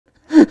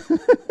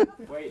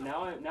Wait,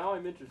 now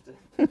I'm interested.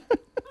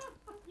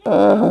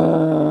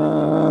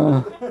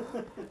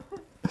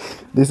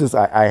 This is,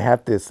 I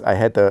had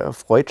a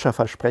Freudscher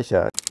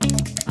Versprecher.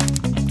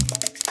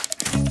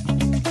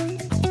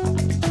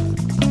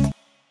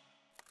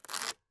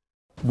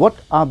 What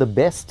are the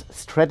best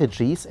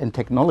strategies and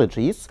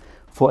technologies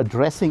for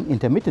addressing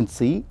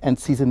intermittency and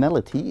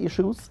seasonality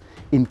issues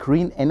in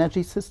green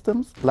energy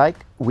systems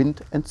like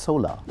wind and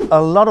solar?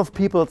 A lot of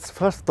people's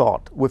first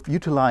thought with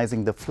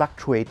utilizing the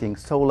fluctuating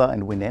solar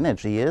and wind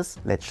energy is,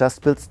 let's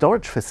just build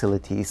storage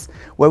facilities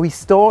where we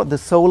store the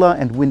solar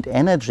and wind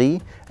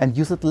energy and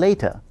use it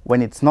later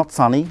when it's not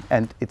sunny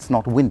and it's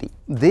not windy.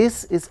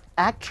 This is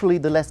actually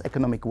the less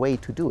economic way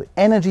to do it.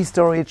 Energy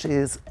storage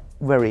is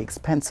very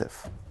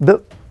expensive.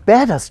 The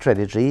better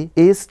strategy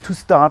is to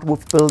start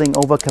with building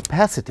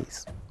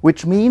overcapacities,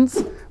 which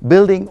means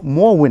building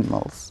more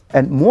windmills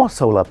and more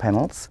solar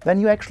panels than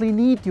you actually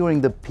need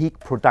during the peak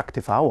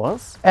productive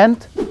hours,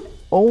 and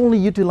only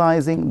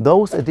utilizing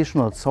those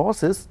additional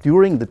sources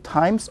during the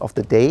times of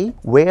the day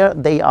where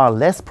they are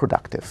less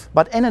productive,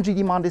 but energy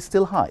demand is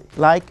still high,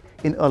 like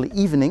in early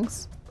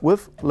evenings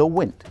with low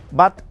wind.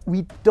 But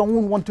we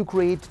don't want to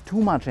create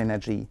too much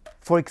energy.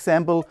 For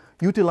example,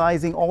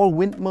 utilizing all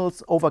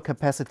windmills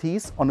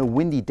overcapacities on a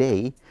windy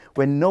day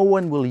when no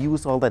one will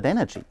use all that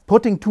energy.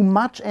 Putting too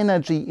much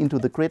energy into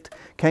the grid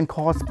can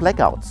cause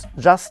blackouts,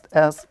 just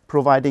as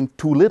providing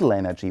too little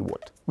energy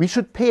would. We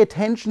should pay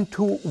attention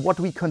to what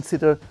we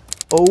consider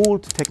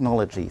old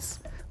technologies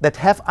that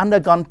have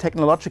undergone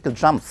technological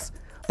jumps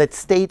that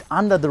stayed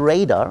under the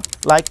radar,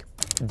 like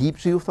deep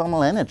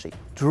geothermal energy.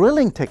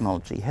 Drilling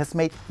technology has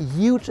made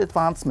huge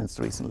advancements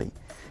recently,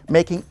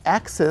 making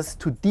access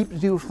to deep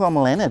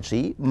geothermal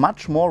energy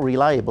much more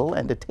reliable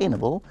and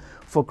attainable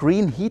for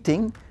green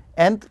heating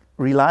and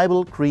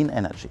reliable green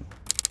energy.